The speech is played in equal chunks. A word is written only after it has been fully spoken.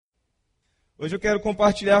Hoje eu quero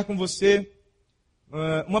compartilhar com você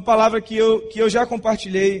uma palavra que eu já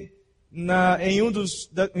compartilhei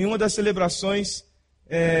em uma das celebrações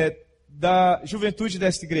da juventude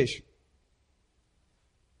desta igreja.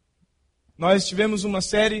 Nós tivemos uma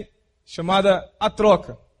série chamada A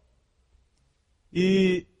Troca.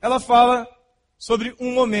 E ela fala sobre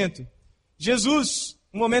um momento. Jesus,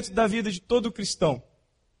 um momento da vida de todo cristão.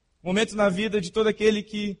 Um momento na vida de todo aquele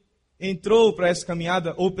que entrou para essa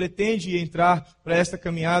caminhada ou pretende entrar para esta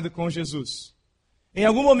caminhada com Jesus. Em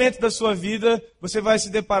algum momento da sua vida, você vai se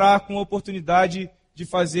deparar com a oportunidade de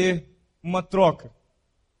fazer uma troca.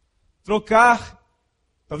 Trocar,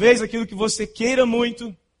 talvez aquilo que você queira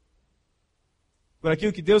muito, por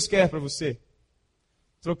aquilo que Deus quer para você.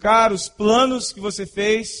 Trocar os planos que você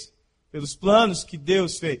fez pelos planos que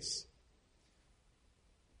Deus fez.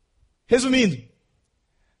 Resumindo,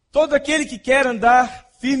 todo aquele que quer andar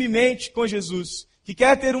firmemente com Jesus, que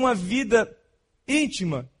quer ter uma vida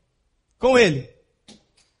íntima com Ele,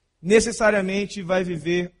 necessariamente vai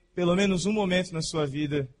viver pelo menos um momento na sua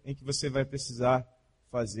vida em que você vai precisar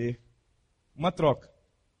fazer uma troca.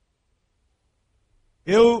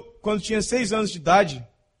 Eu, quando tinha 6 anos de idade,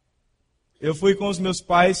 eu fui com os meus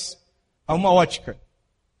pais a uma ótica.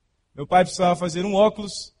 Meu pai precisava fazer um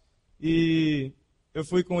óculos e eu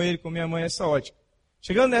fui com ele, com minha mãe, a essa ótica.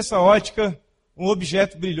 Chegando nessa ótica, um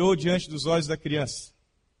objeto brilhou diante dos olhos da criança.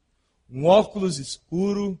 Um óculos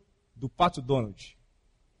escuro do Pato Donald.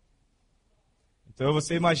 Então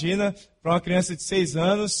você imagina, para uma criança de 6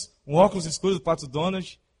 anos, um óculos escuro do Pato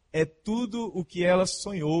Donald é tudo o que ela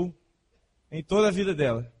sonhou em toda a vida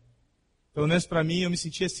dela. Pelo menos para mim, eu me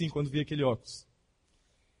senti assim quando vi aquele óculos.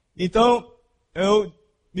 Então, eu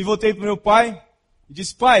me voltei para o meu pai e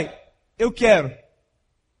disse: pai, eu quero.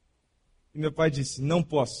 E meu pai disse: não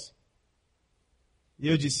posso. E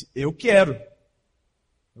eu disse: eu quero.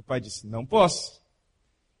 Meu pai disse: não posso.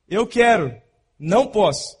 Eu quero. Não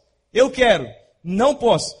posso. Eu quero. Não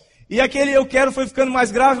posso. E aquele eu quero foi ficando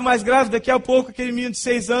mais grave, mais grave. Daqui a pouco, aquele menino de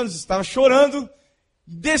 6 anos estava chorando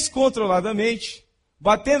descontroladamente,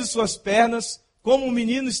 batendo suas pernas, como um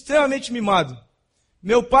menino extremamente mimado.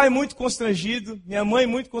 Meu pai muito constrangido, minha mãe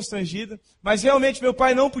muito constrangida, mas realmente meu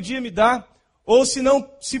pai não podia me dar, ou se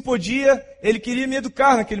não se podia, ele queria me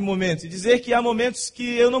educar naquele momento, e dizer que há momentos que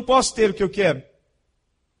eu não posso ter o que eu quero.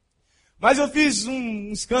 Mas eu fiz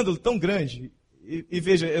um escândalo tão grande, e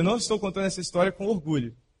veja, eu não estou contando essa história com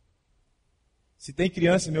orgulho. Se tem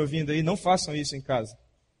criança me ouvindo aí, não façam isso em casa.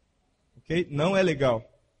 Okay? Não é legal.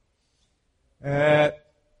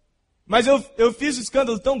 Mas eu fiz um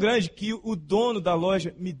escândalo tão grande que o dono da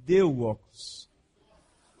loja me deu o óculos.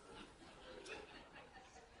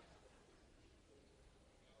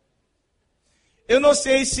 Eu não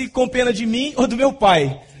sei se com pena de mim ou do meu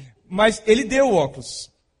pai, mas ele deu o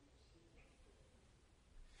óculos.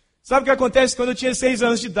 Sabe o que acontece? Quando eu tinha 6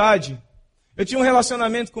 anos de idade, eu tinha um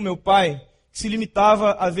relacionamento com meu pai que se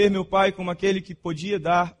limitava a ver meu pai como aquele que podia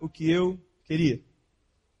dar o que eu queria.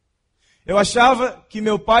 Eu achava que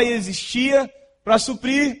meu pai existia para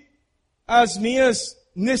suprir as minhas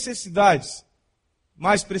necessidades,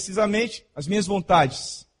 mais precisamente, as minhas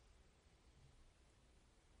vontades.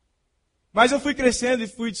 Mas eu fui crescendo e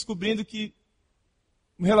fui descobrindo que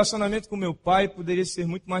um relacionamento com meu pai poderia ser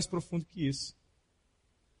muito mais profundo que isso.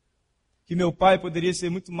 Que meu pai poderia ser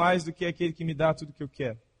muito mais do que aquele que me dá tudo o que eu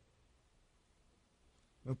quero.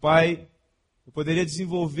 Meu pai, eu poderia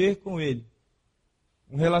desenvolver com ele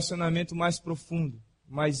um relacionamento mais profundo,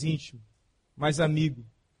 mais íntimo, mais amigo,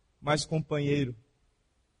 mais companheiro,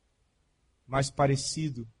 mais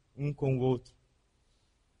parecido um com o outro.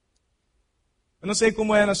 Eu não sei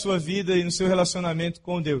como é na sua vida e no seu relacionamento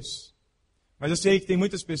com Deus, mas eu sei que tem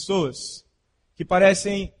muitas pessoas que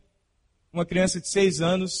parecem uma criança de 6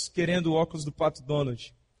 anos querendo o óculos do Pato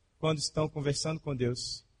Donald quando estão conversando com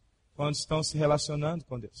Deus, quando estão se relacionando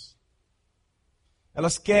com Deus.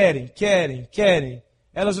 Elas querem.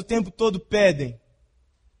 Elas o tempo todo pedem.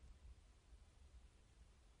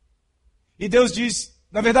 E Deus diz,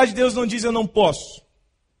 na verdade Deus não diz eu não posso.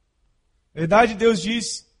 Na verdade Deus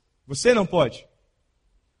diz, você não pode.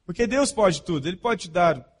 Porque Deus pode tudo, Ele pode te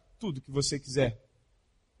dar tudo que você quiser.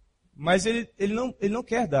 Mas Ele não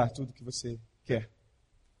quer dar tudo que você quer.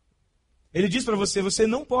 Ele diz para você, você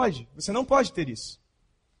não pode ter isso.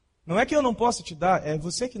 Não é que eu não posso te dar, é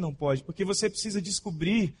você que não pode, porque você precisa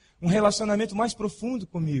descobrir um relacionamento mais profundo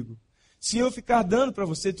comigo. Se eu ficar dando para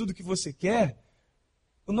você tudo que você quer,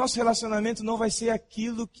 o nosso relacionamento não vai ser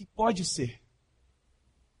aquilo que pode ser.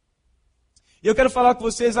 E eu quero falar com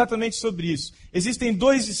você exatamente sobre isso. Existem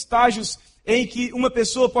 2 estágios em que uma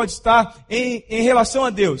pessoa pode estar em relação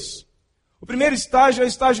a Deus. O primeiro estágio é o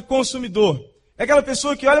estágio consumidor. É aquela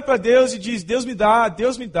pessoa que olha para Deus e diz, Deus me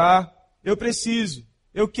dá, eu preciso,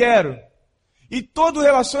 eu quero. E todo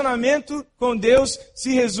relacionamento com Deus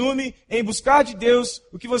se resume em buscar de Deus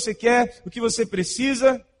o que você quer, o que você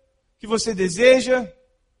precisa, o que você deseja.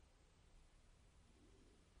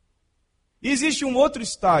 E existe um outro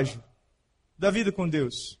estágio da vida com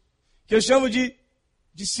Deus, que eu chamo de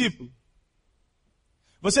discípulo.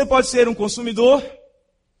 Você pode ser um consumidor,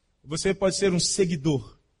 você pode ser um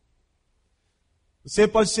seguidor. Você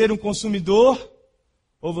pode ser um consumidor,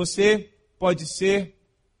 ou você pode ser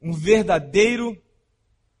um verdadeiro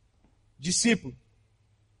discípulo.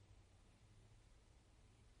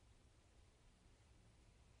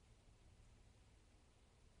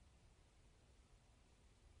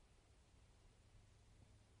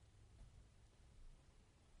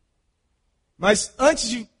 Mas antes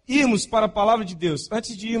de irmos para a palavra de Deus,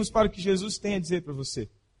 antes de irmos para o que Jesus tem a dizer para você,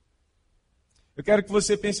 eu quero que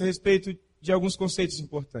você pense a respeito de alguns conceitos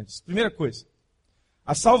importantes. Primeira coisa,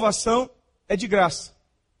 a salvação é de graça.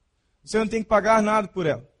 Você não tem que pagar nada por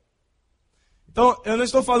ela. Então, eu não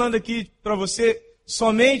estou falando aqui para você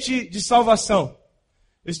somente de salvação.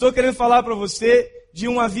 Eu estou querendo falar para você de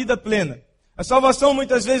uma vida plena. A salvação,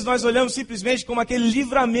 muitas vezes, nós olhamos simplesmente como aquele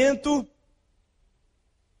livramento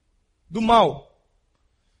do mal.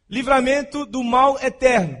 Livramento do mal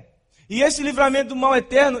eterno. E esse livramento do mal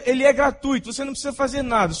eterno, ele é gratuito. Você não precisa fazer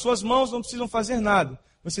nada. Suas mãos não precisam fazer nada.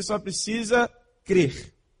 Você só precisa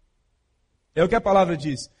crer. É o que a palavra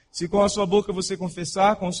diz. Se com a sua boca você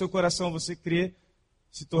confessar, com o seu coração você crer,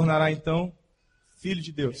 se tornará então filho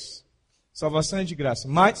de Deus. Salvação é de graça.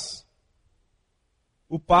 Mas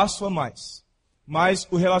o passo a mais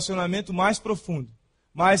o relacionamento mais profundo,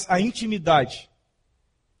 mais a intimidade.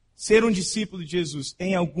 Ser um discípulo de Jesus,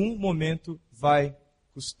 em algum momento, vai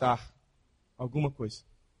custar alguma coisa.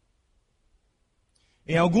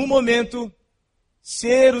 Em algum momento,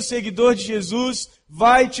 ser o seguidor de Jesus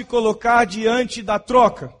vai te colocar diante da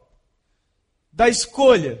troca, da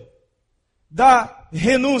escolha, da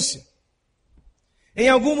renúncia. Em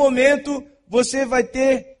algum momento, você vai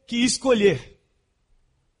ter que escolher.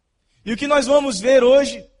 E o que nós vamos ver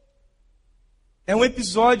hoje é um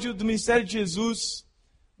episódio do ministério de Jesus,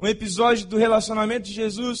 um episódio do relacionamento de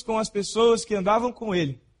Jesus com as pessoas que andavam com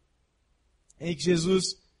Ele, em que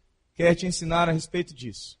Jesus quer te ensinar a respeito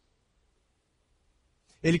disso.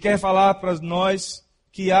 Ele quer falar para nós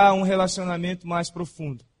que há um relacionamento mais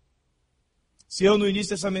profundo. Se eu, no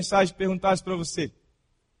início dessa mensagem, perguntasse para você,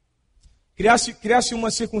 criasse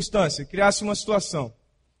uma circunstância, criasse uma situação.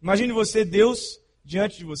 Imagine você, Deus,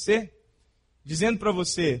 diante de você, dizendo para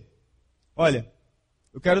você, olha,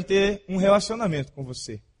 eu quero ter um relacionamento com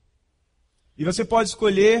você. E você pode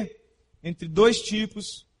escolher entre dois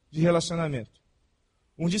tipos de relacionamento.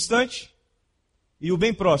 Um distante e o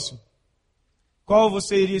bem próximo. Qual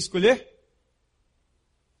você iria escolher?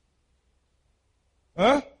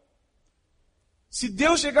 Se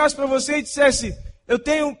Deus chegasse para você e dissesse, eu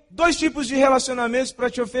tenho dois tipos de relacionamentos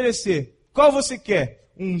para te oferecer. Qual você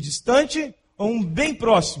quer? Um distante ou um bem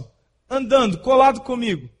próximo? Andando, colado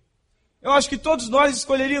comigo. Eu acho que todos nós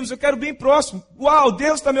escolheríamos, eu quero bem próximo. Uau,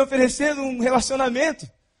 Deus está me oferecendo um relacionamento.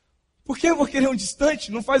 Por que eu vou querer um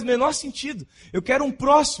distante? Não faz o menor sentido. Eu quero um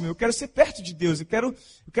próximo, eu quero ser perto de Deus, eu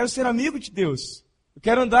quero ser amigo de Deus. Eu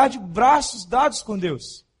quero andar de braços dados com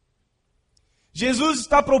Deus. Jesus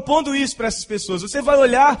está propondo isso para essas pessoas. Você vai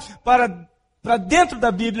olhar para dentro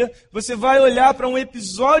da Bíblia, você vai olhar para um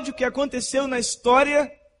episódio que aconteceu na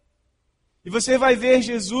história e você vai ver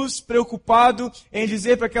Jesus preocupado em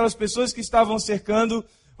dizer para aquelas pessoas que estavam cercando,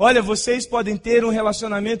 olha, vocês podem ter um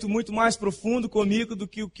relacionamento muito mais profundo comigo do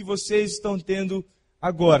que o que vocês estão tendo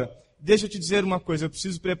agora. Deixa eu te dizer uma coisa, eu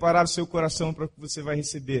preciso preparar o seu coração para o que você vai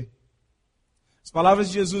receber. As palavras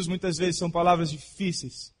de Jesus muitas vezes são palavras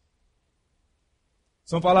difíceis.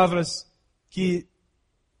 São palavras que,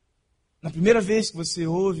 na primeira vez que você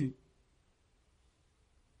ouve,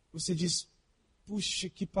 você diz, puxa,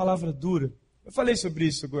 que palavra dura. Eu falei sobre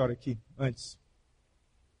isso agora aqui, antes.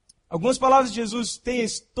 Algumas palavras de Jesus têm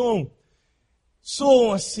esse tom,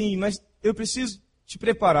 soam assim, mas eu preciso te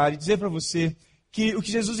preparar e dizer para você que o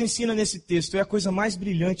que Jesus ensina nesse texto é a coisa mais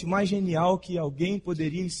brilhante, mais genial que alguém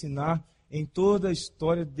poderia ensinar em toda a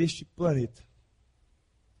história deste planeta.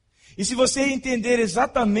 E se você entender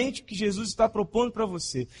exatamente o que Jesus está propondo para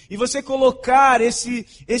você, e você colocar esse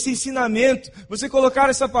ensinamento, você colocar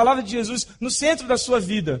essa palavra de Jesus no centro da sua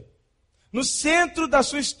vida, no centro da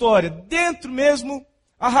sua história, dentro mesmo,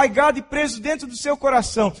 arraigado e preso dentro do seu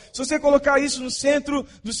coração, se você colocar isso no centro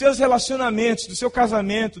dos seus relacionamentos, do seu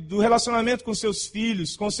casamento, do relacionamento com seus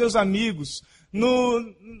filhos, com seus amigos,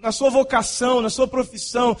 na sua vocação, na sua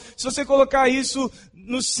profissão, se você colocar isso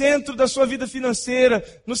no centro da sua vida financeira,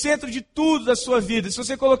 no centro de tudo da sua vida, se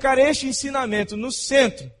você colocar este ensinamento no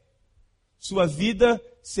centro, sua vida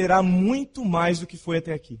será muito mais do que foi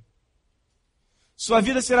até aqui. Sua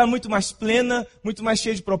vida será muito mais plena, muito mais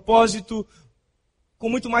cheia de propósito, com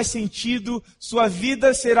muito mais sentido. Sua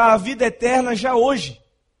vida será a vida eterna já hoje.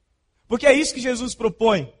 Porque é isso que Jesus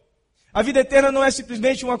propõe. A vida eterna não é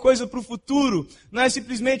simplesmente uma coisa para o futuro, não é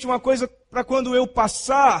simplesmente uma coisa para quando eu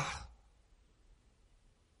passar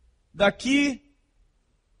daqui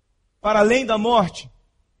para além da morte.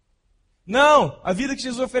 Não, a vida que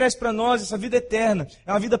Jesus oferece para nós, essa vida eterna,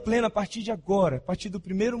 é uma vida plena a partir de agora, a partir do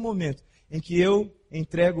primeiro momento em que eu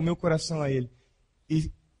entrego o meu coração a Ele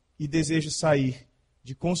e desejo sair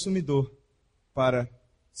de consumidor para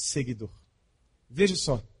seguidor. Veja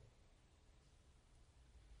só.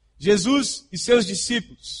 Jesus e seus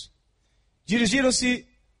discípulos dirigiram-se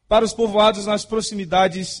para os povoados nas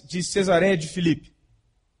proximidades de Cesareia de Filipe.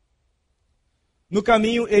 No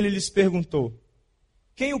caminho, ele lhes perguntou: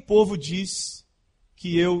 quem o povo diz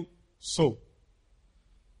que eu sou?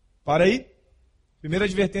 Para aí. Primeira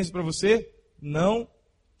advertência para você: não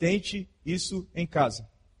tente isso em casa.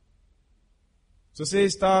 Se você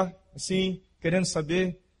está, assim, querendo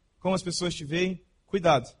saber como as pessoas te veem,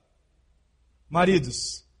 cuidado.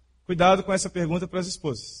 Maridos, cuidado com essa pergunta para as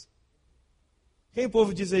esposas. Quem o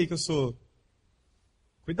povo diz aí que eu sou?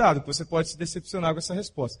 Cuidado, que você pode se decepcionar com essa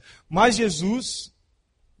resposta. Mas Jesus,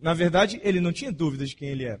 na verdade, ele não tinha dúvida de quem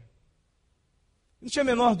ele era. Não tinha a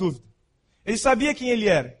menor dúvida. Ele sabia quem ele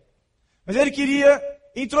era. Mas ele queria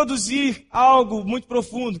introduzir algo muito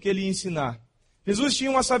profundo que ele ia ensinar. Jesus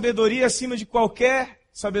tinha uma sabedoria acima de qualquer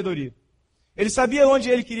sabedoria. Ele sabia onde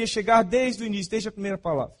ele queria chegar desde o início, desde a primeira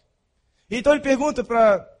palavra. Então ele pergunta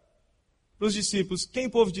para os discípulos: quem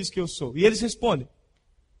o povo diz que eu sou? E eles respondem.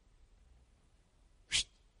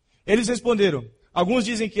 Eles responderam: alguns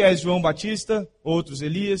dizem que és João Batista, outros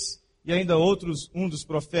Elias, e ainda outros um dos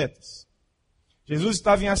profetas. Jesus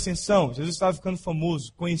estava em ascensão, Jesus estava ficando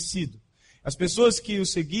famoso, conhecido. As pessoas que o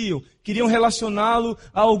seguiam queriam relacioná-lo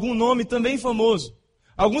a algum nome também famoso.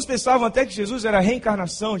 Alguns pensavam até que Jesus era a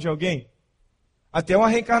reencarnação de alguém. Até uma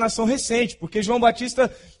reencarnação recente, porque João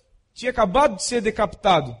Batista tinha acabado de ser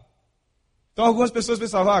decapitado. Então algumas pessoas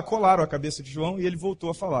pensavam: colaram a cabeça de João e ele voltou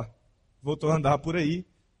a falar. Voltou a andar por aí,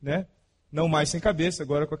 né? Não mais sem cabeça,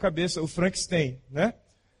 agora com a cabeça. O Frankenstein, né?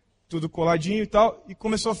 Tudo coladinho e tal. E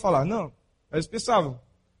começou a falar. Não, eles pensavam: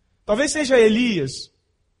 talvez seja Elias,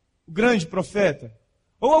 o grande profeta,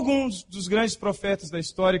 ou alguns dos grandes profetas da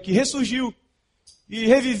história que ressurgiu e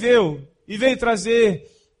reviveu e veio trazer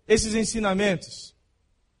esses ensinamentos.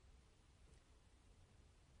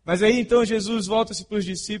 Mas aí então Jesus volta-se para os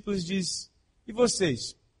discípulos e diz: e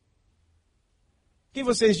vocês? Quem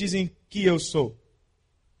vocês dizem que eu sou?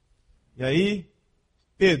 E aí,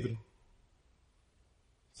 Pedro.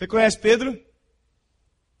 Você conhece Pedro?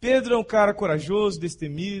 Pedro é um cara corajoso,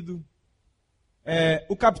 destemido.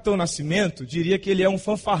 O Capitão Nascimento diria que ele é um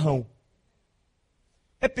fanfarrão.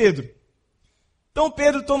 É Pedro. Então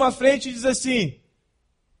Pedro toma a frente e diz assim: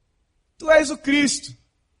 tu és o Cristo.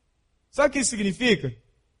 Sabe o que isso significa? Ele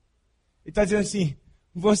está dizendo assim: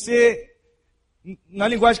 você, na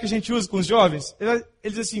linguagem que a gente usa com os jovens, ele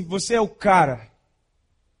diz assim: você é o cara.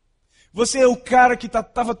 Você é o cara que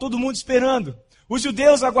estava todo mundo esperando. Os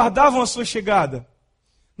judeus aguardavam a sua chegada.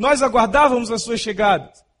 Nós aguardávamos a sua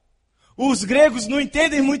chegada. Os gregos não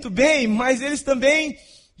entendem muito bem, mas eles também,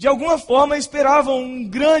 de alguma forma, esperavam um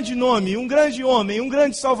grande nome, um grande homem, um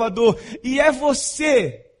grande Salvador. E é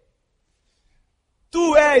você.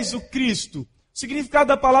 Tu és o Cristo. O significado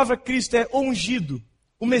da palavra Cristo é ungido,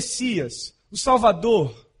 o Messias, o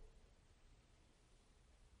Salvador.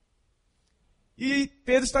 E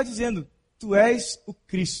Pedro está dizendo: tu és o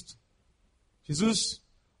Cristo. Jesus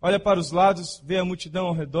olha para os lados, vê a multidão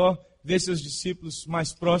ao redor, vê seus discípulos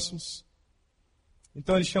mais próximos.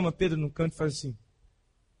 Então ele chama Pedro no canto e faz assim: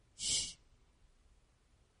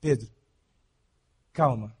 Pedro,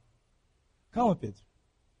 calma. Calma, Pedro.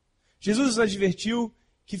 Jesus os advertiu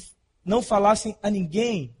que não falassem a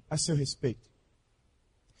ninguém a seu respeito.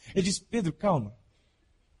 Ele diz: Pedro, calma.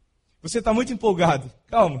 Você está muito empolgado.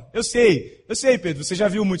 Calma, eu sei, Pedro, você já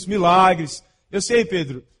viu muitos milagres. Eu sei,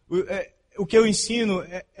 Pedro, o que eu ensino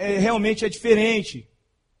realmente é diferente.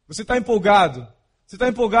 Você está empolgado. Você está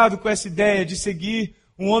empolgado com essa ideia de seguir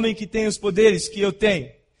um homem que tem os poderes que eu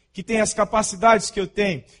tenho, que tem as capacidades que eu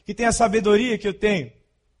tenho, que tem a sabedoria que eu tenho.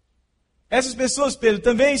 Essas pessoas, Pedro,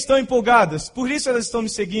 também estão empolgadas, por isso elas estão me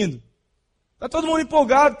seguindo. Está todo mundo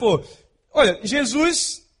empolgado, pô. Olha,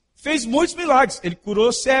 Jesus fez muitos milagres. Ele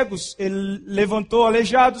curou cegos, ele levantou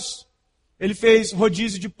aleijados, ele fez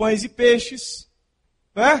rodízio de pães e peixes,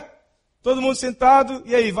 né? Todo mundo sentado,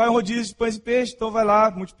 e aí, vai um rodízio de pães e peixes, então vai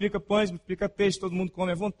lá, multiplica pães, multiplica peixe, todo mundo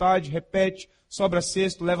come à vontade, repete, sobra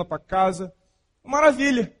cesto, leva para casa.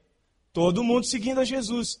 Maravilha. Todo mundo seguindo a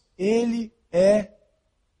Jesus. Ele é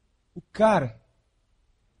o cara.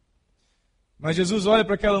 Mas Jesus olha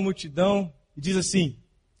para aquela multidão e diz assim: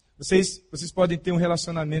 vocês podem ter um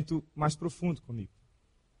relacionamento mais profundo comigo.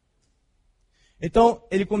 Então,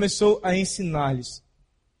 ele começou a ensinar-lhes.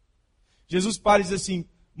 Jesus para e diz assim: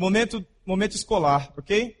 momento escolar,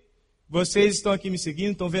 ok? Vocês estão aqui me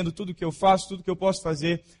seguindo, estão vendo tudo que eu faço, tudo que eu posso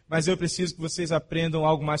fazer, mas eu preciso que vocês aprendam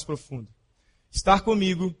algo mais profundo. Estar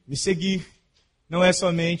comigo, me seguir, não é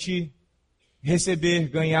somente receber,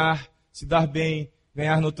 ganhar, se dar bem,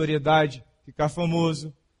 ganhar notoriedade, ficar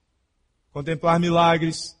famoso, contemplar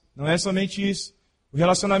milagres. Não é somente isso. O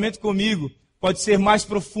relacionamento comigo pode ser mais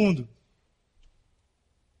profundo.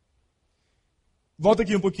 Volta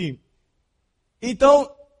aqui um pouquinho. Então,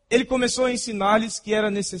 ele começou a ensinar-lhes que era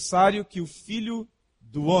necessário que o Filho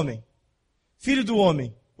do Homem,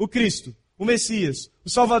 o Cristo, o Messias, o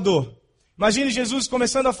Salvador. Imagine Jesus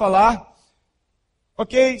começando a falar: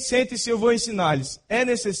 ok, sentem-se, eu vou ensinar-lhes. É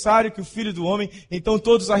necessário que o Filho do Homem... Então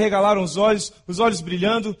todos arregalaram os olhos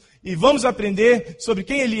brilhando, e vamos aprender sobre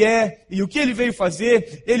quem ele é e o que ele veio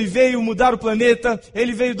fazer. Ele veio mudar o planeta,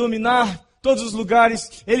 ele veio dominar todos os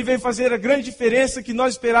lugares, ele veio fazer a grande diferença que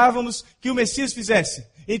nós esperávamos que o Messias fizesse.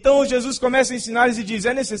 Então Jesus começa a ensinar-lhes e diz: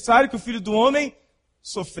 é necessário que o Filho do Homem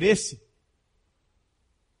sofresse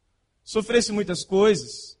muitas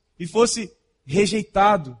coisas e fosse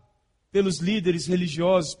rejeitado pelos líderes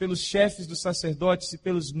religiosos, pelos chefes dos sacerdotes e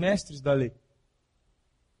pelos mestres da lei.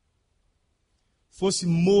 Fosse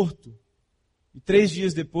morto e 3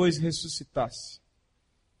 dias depois ressuscitasse.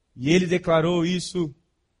 E ele declarou isso,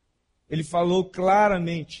 ele falou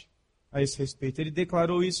claramente a esse respeito. Ele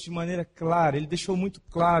declarou isso de maneira clara, ele deixou muito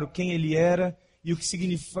claro quem ele era e o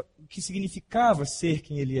que significava ser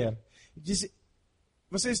quem ele era. Ele disse: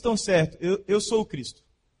 vocês estão certos, eu sou o Cristo.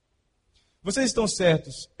 Vocês estão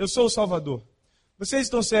certos, eu sou o Salvador. Vocês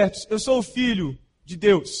estão certos, eu sou o Filho de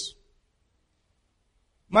Deus.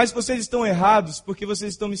 Mas vocês estão errados porque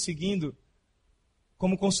vocês estão me seguindo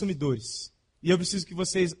como consumidores. E eu preciso que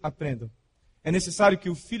vocês aprendam. É necessário que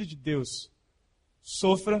o Filho de Deus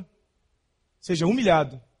sofra, seja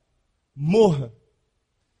humilhado, morra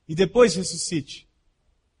e depois ressuscite.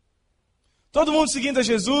 Todo mundo seguindo a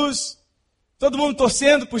Jesus, todo mundo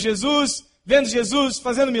torcendo por Jesus, vendo Jesus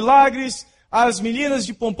fazendo milagres, as meninas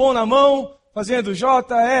de pompom na mão, fazendo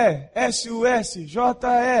J-E-S-U-S,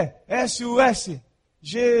 J-E-S-U-S,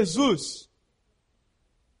 Jesus.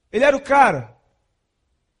 Ele era o cara.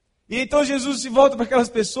 E então Jesus se volta para aquelas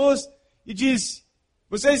pessoas e diz: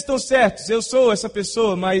 vocês estão certos, eu sou essa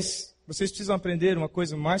pessoa, mas vocês precisam aprender uma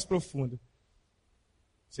coisa mais profunda.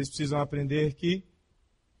 Vocês precisam aprender que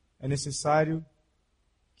é necessário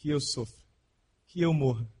que eu sofra, que eu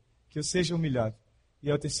morra, que eu seja humilhado, e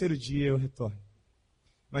ao 3º dia eu retorno.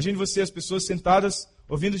 Imagine você, as pessoas sentadas,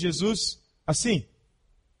 ouvindo Jesus assim.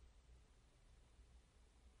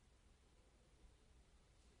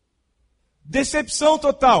 Decepção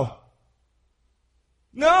total.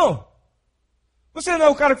 Não! Você não é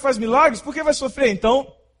o cara que faz milagres, por que vai sofrer?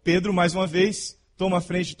 Então, Pedro, mais uma vez, toma a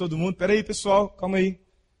frente de todo mundo. Peraí, pessoal, calma aí.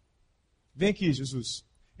 Vem aqui, Jesus.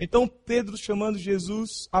 Então, Pedro, chamando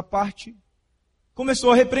Jesus à parte,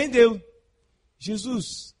 começou a repreendê-lo.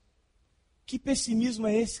 Jesus, que pessimismo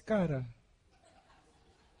é esse, cara?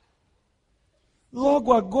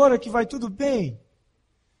 Logo agora que vai tudo bem?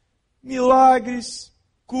 Milagres,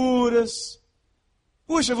 curas.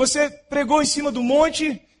 Puxa, você pregou em cima do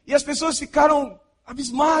monte e as pessoas ficaram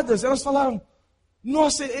abismadas. Elas falaram: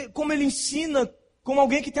 nossa, como ele ensina, como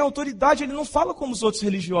alguém que tem autoridade, ele não fala como os outros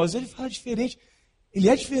religiosos, ele fala diferente. Ele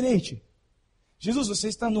é diferente. Jesus, você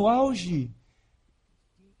está no auge.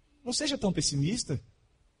 Não seja tão pessimista.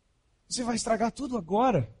 Você vai estragar tudo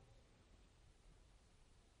agora.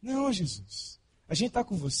 Não, Jesus. A gente está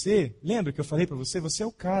com você. Lembra que eu falei para você? Você é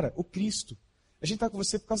o cara, o Cristo. A gente está com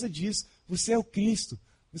você por causa disso. Você é o Cristo.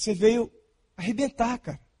 Você veio arrebentar,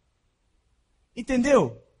 cara.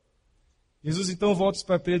 Entendeu? Jesus então volta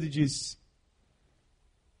para Pedro e diz...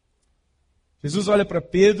 Jesus olha para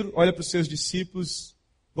Pedro, olha para os seus discípulos,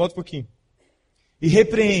 volta um pouquinho, e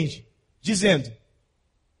repreende, dizendo: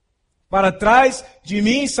 para trás de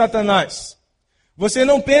mim, Satanás. Você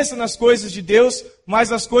não pensa nas coisas de Deus,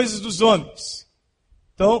 mas nas coisas dos homens.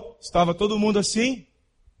 Então, estava todo mundo assim.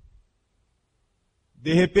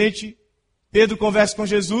 De repente, Pedro conversa com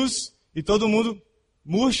Jesus e todo mundo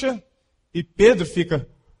murcha e Pedro fica...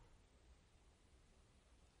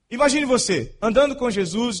 Imagine você, andando com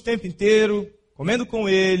Jesus o tempo inteiro, comendo com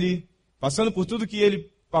ele, passando por tudo que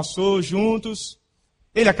ele passou juntos.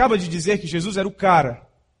 Ele acaba de dizer que Jesus era o cara.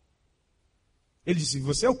 Ele disse,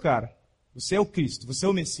 você é o cara, você é o Cristo, você é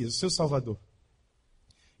o Messias, o seu Salvador.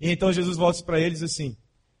 E então Jesus volta para ele e diz assim,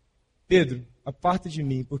 Pedro, aparta de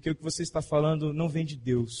mim, porque o que você está falando não vem de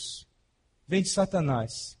Deus, vem de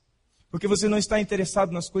Satanás. Porque você não está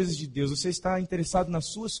interessado nas coisas de Deus, você está interessado nas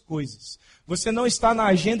suas coisas. Você não está na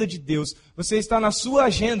agenda de Deus, você está na sua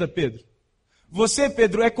agenda, Pedro. Você,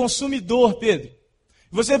 Pedro, é consumidor, Pedro.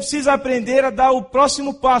 Você precisa aprender a dar o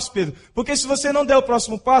próximo passo, Pedro. Porque se você não der o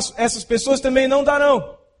próximo passo, essas pessoas também não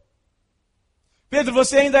darão. Pedro,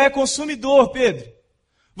 você ainda é consumidor, Pedro.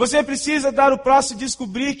 Você precisa dar o passo e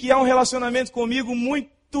descobrir que há um relacionamento comigo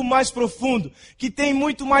muito mais profundo, que tem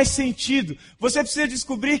muito mais sentido. Você precisa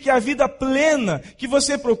descobrir que a vida plena que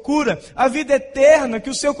você procura, a vida eterna que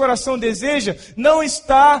o seu coração deseja, não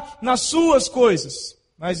está nas suas coisas,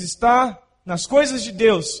 mas está nas coisas de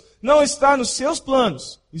Deus. Não está nos seus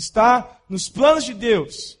planos, está nos planos de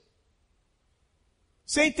Deus.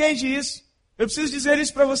 Você entende isso? Eu preciso dizer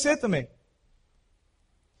isso para você também.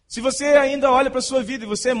 Se você ainda olha para a sua vida e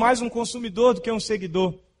você é mais um consumidor do que um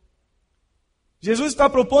seguidor, Jesus está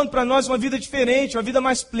propondo para nós uma vida diferente, uma vida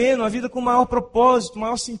mais plena, uma vida com maior propósito,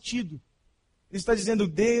 maior sentido. Ele está dizendo,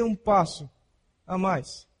 dê um passo a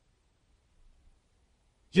mais.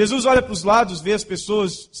 Jesus olha para os lados, vê as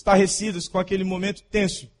pessoas estarrecidas com aquele momento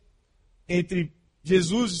tenso entre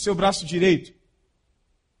Jesus e seu braço direito.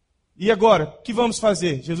 E agora, o que vamos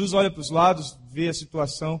fazer? Jesus olha para os lados, vê a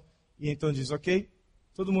situação e então diz, ok,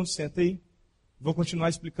 todo mundo senta aí, vou continuar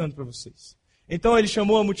explicando para vocês. Então ele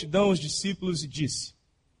chamou a multidão, os discípulos, e disse,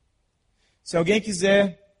 se alguém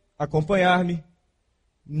quiser acompanhar-me,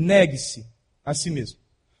 negue-se a si mesmo.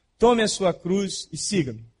 Tome a sua cruz e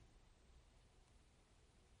siga-me.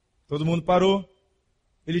 Todo mundo parou.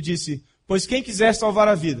 Ele disse, pois quem quiser salvar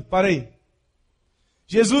a vida, para aí.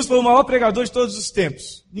 Jesus foi o maior pregador de todos os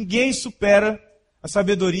tempos. Ninguém supera a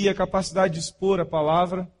sabedoria, a capacidade de expor a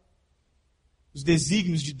palavra, os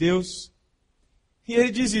desígnios de Deus. E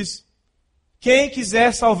ele diz isso. Quem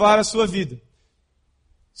quiser salvar a sua vida.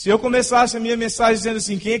 Se eu começasse a minha mensagem dizendo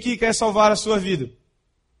assim, quem aqui quer salvar a sua vida?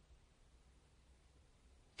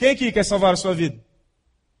 Quem aqui quer salvar a sua vida?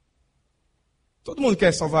 Todo mundo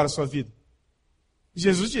quer salvar a sua vida.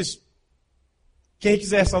 Jesus disse, quem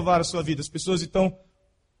quiser salvar a sua vida. As pessoas então,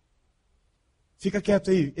 fica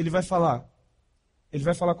quieto aí, ele vai falar. Ele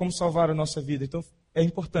vai falar como salvar a nossa vida. Então é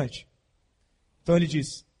importante. Então ele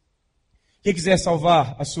diz, quem quiser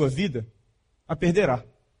salvar a sua vida, a perderá.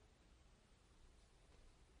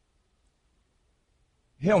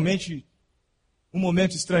 Realmente, um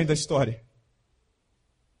momento estranho da história.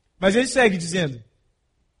 Mas ele segue dizendo,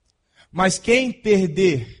 mas quem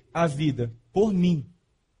perder a vida por mim,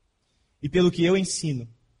 e pelo que eu ensino,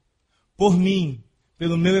 por mim,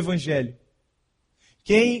 pelo meu evangelho,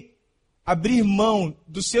 quem abrir mão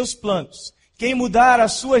dos seus planos, quem mudar a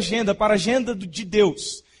sua agenda para a agenda de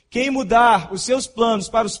Deus, quem mudar os seus planos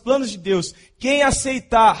para os planos de Deus, quem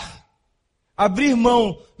aceitar, abrir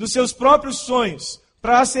mão dos seus próprios sonhos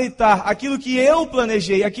para aceitar aquilo que eu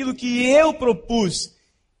planejei, aquilo que eu propus,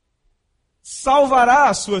 salvará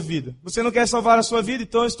a sua vida. Você não quer salvar a sua vida?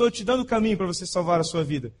 Então eu estou te dando o caminho para você salvar a sua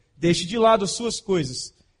vida. Deixe de lado as suas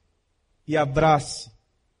coisas e abrace,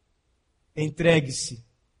 entregue-se,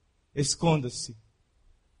 esconda-se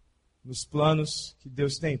nos planos que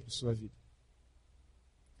Deus tem para a sua vida.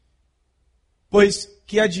 Pois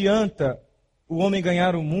que adianta o homem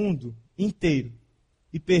ganhar o mundo inteiro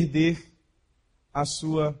e perder a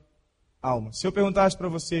sua alma? Se eu perguntasse para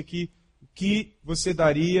você aqui, o que você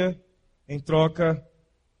daria em troca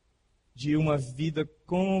de uma vida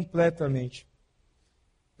completamente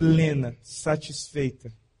plena, satisfeita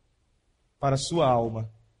para a sua alma,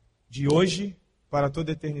 de hoje para toda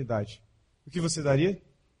a eternidade, o que você daria?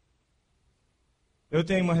 Eu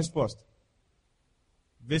tenho uma resposta.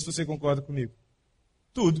 Vê se você concorda comigo.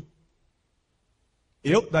 Tudo.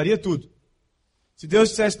 Eu daria tudo. Se Deus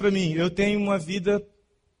dissesse para mim, eu tenho uma vida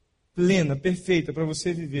plena, perfeita para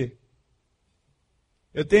você viver.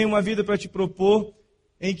 Eu tenho uma vida para te propor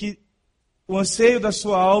em que o anseio da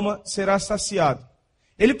sua alma será saciado.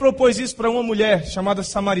 Ele propôs isso para uma mulher chamada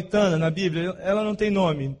samaritana na Bíblia. Ela não tem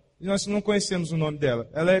nome. Nós não conhecemos o nome dela.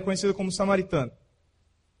 Ela é conhecida como samaritana.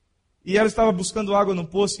 E ela estava buscando água no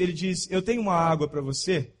poço e ele diz, eu tenho uma água para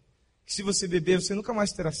você, que se você beber, você nunca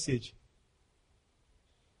mais terá sede.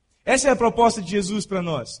 Essa é a proposta de Jesus para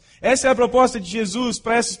nós. Essa é a proposta de Jesus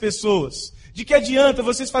para essas pessoas. De que adianta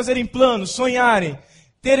vocês fazerem planos, sonharem,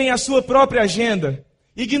 terem a sua própria agenda,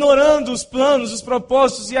 ignorando os planos, os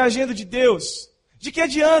propósitos e a agenda de Deus? De que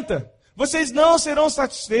adianta? Vocês não serão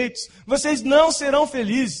satisfeitos, vocês não serão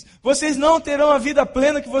felizes, vocês não terão a vida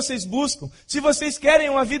plena que vocês buscam. Se vocês querem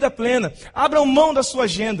uma vida plena, abram mão da sua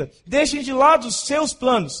agenda, deixem de lado os seus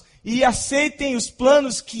planos e aceitem os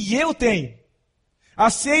planos que eu tenho.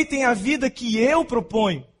 Aceitem a vida que eu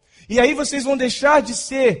proponho. E aí vocês vão deixar de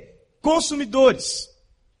ser consumidores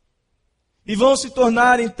e vão se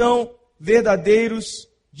tornar então verdadeiros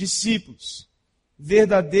discípulos,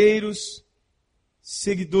 verdadeiros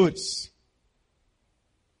seguidores.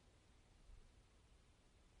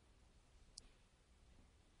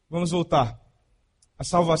 Vamos voltar. A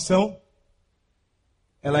salvação,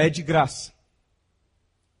 ela é de graça.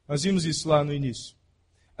 Nós vimos isso lá no início.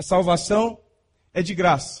 A salvação é de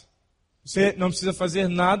graça. Você não precisa fazer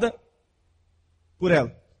nada por ela,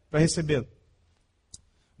 para recebê-la.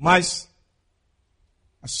 Mas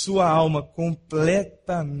a sua alma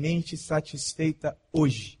completamente satisfeita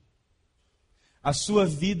hoje. A sua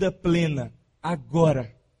vida plena,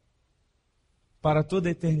 agora, para toda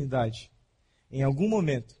a eternidade, em algum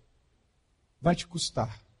momento, vai te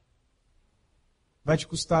custar. Vai te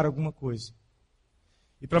custar alguma coisa.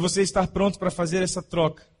 E para você estar pronto para fazer essa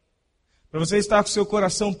troca, para você estar com o seu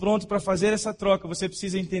coração pronto para fazer essa troca, você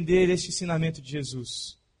precisa entender este ensinamento de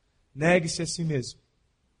Jesus. Negue-se a si mesmo.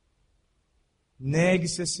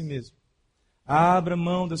 Negue-se a si mesmo. Abra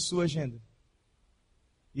mão da sua agenda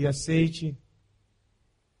e aceite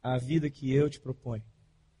a vida que eu te proponho.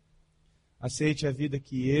 Aceite a vida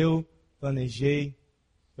que eu planejei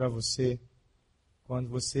para você, quando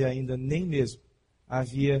você ainda nem mesmo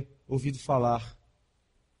havia ouvido falar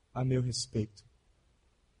a meu respeito.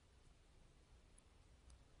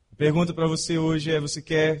 A pergunta para você hoje é: você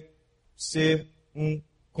quer ser um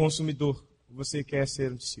consumidor? Ou você quer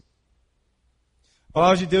ser um discípulo? A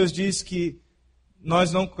palavra de Deus diz que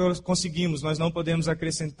nós não conseguimos, nós não podemos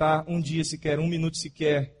acrescentar um dia sequer, um minuto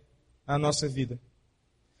sequer à nossa vida.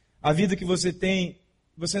 A vida que você tem,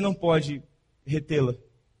 você não pode retê-la.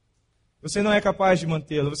 Você não é capaz de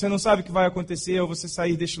mantê-la. Você não sabe o que vai acontecer ao você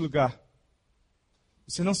sair deste lugar.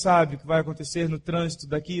 Você não sabe o que vai acontecer no trânsito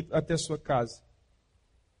daqui até a sua casa.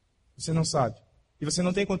 Você não sabe. E você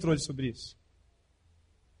não tem controle sobre isso.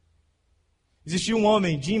 Existia um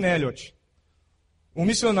homem, Jim Elliot, um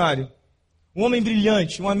missionário, um homem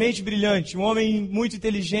brilhante, uma mente brilhante, um homem muito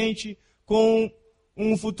inteligente, com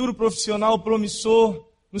um futuro profissional promissor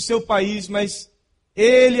no seu país, mas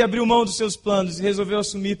ele abriu mão dos seus planos e resolveu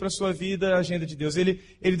assumir para a sua vida a agenda de Deus.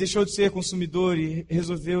 Ele deixou de ser consumidor e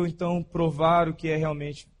resolveu então provar o que é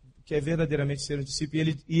realmente, o que é verdadeiramente ser um discípulo.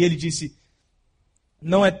 E ele disse: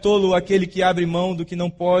 não é tolo aquele que abre mão do que não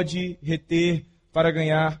pode reter para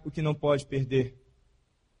ganhar o que não pode perder.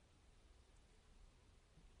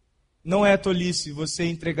 Não é tolice você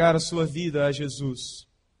entregar a sua vida a Jesus,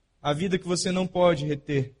 a vida que você não pode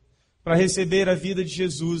reter, para receber a vida de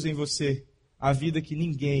Jesus em você, a vida que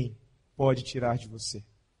ninguém pode tirar de você.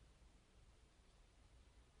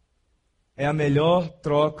 É a melhor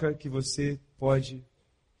troca que você pode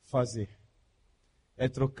fazer. É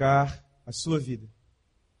trocar a sua vida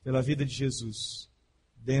pela vida de Jesus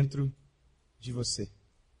dentro de você.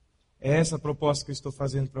 É essa a proposta que eu estou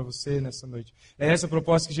fazendo para você nessa noite. É essa a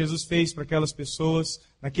proposta que Jesus fez para aquelas pessoas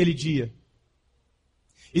naquele dia.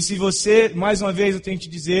 E se você, mais uma vez eu tenho que te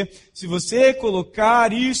dizer, se você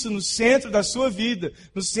colocar isso no centro da sua vida,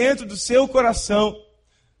 no centro do seu coração,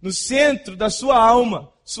 no centro da sua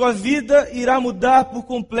alma, sua vida irá mudar por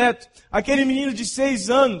completo. Aquele menino de 6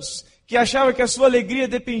 anos que achava que a sua alegria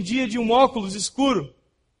dependia de um óculos escuro,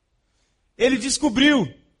 ele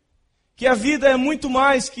descobriu que a vida é muito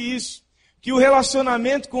mais que isso, que o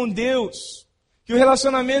relacionamento com Deus, que o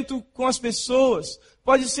relacionamento com as pessoas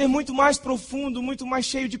pode ser muito mais profundo, muito mais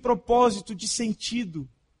cheio de propósito, de sentido.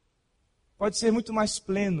 Pode ser muito mais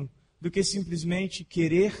pleno do que simplesmente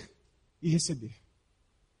querer e receber.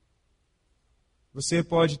 Você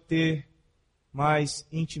pode ter mais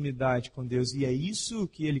intimidade com Deus e é isso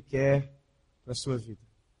que Ele quer para a sua vida.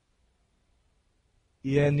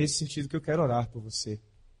 E é nesse sentido que eu quero orar por você.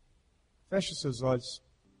 Feche os seus olhos.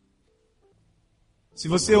 Se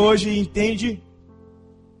você hoje entende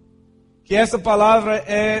que essa palavra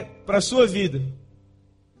é para a sua vida,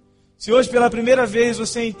 se hoje pela primeira vez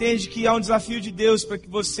você entende que há um desafio de Deus para que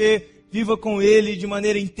você viva com Ele de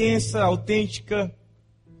maneira intensa, autêntica,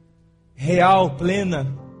 real, plena,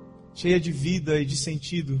 cheia de vida e de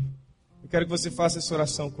sentido, eu quero que você faça essa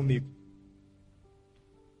oração comigo.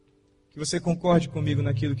 que você concorde comigo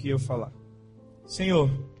naquilo que eu falar. Senhor,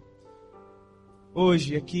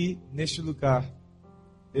 hoje aqui neste lugar,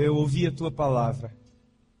 eu ouvi a Tua palavra.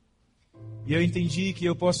 E eu entendi que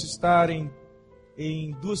eu posso estar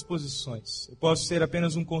em duas posições. Eu posso ser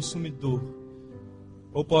apenas um consumidor,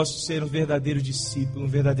 ou posso ser um verdadeiro discípulo, um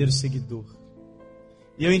verdadeiro seguidor.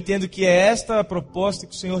 E eu entendo que é esta a proposta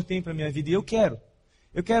que o Senhor tem para a minha vida. E eu quero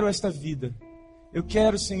esta vida. Eu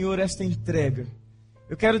quero, Senhor, esta entrega.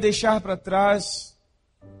 Eu quero deixar para trás,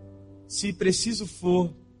 se preciso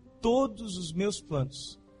for, todos os meus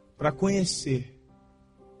planos para conhecer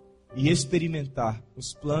e experimentar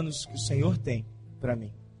os planos que o Senhor tem para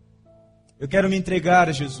mim. Eu quero me entregar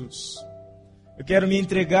a Jesus. Eu quero me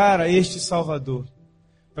entregar a este Salvador,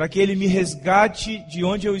 para que Ele me resgate de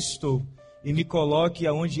onde eu estou e me coloque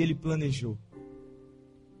aonde Ele planejou.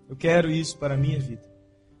 Eu quero isso para a minha vida.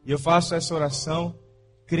 E eu faço essa oração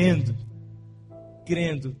crendo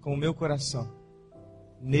com o meu coração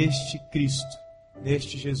neste Cristo,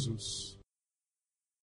 neste Jesus.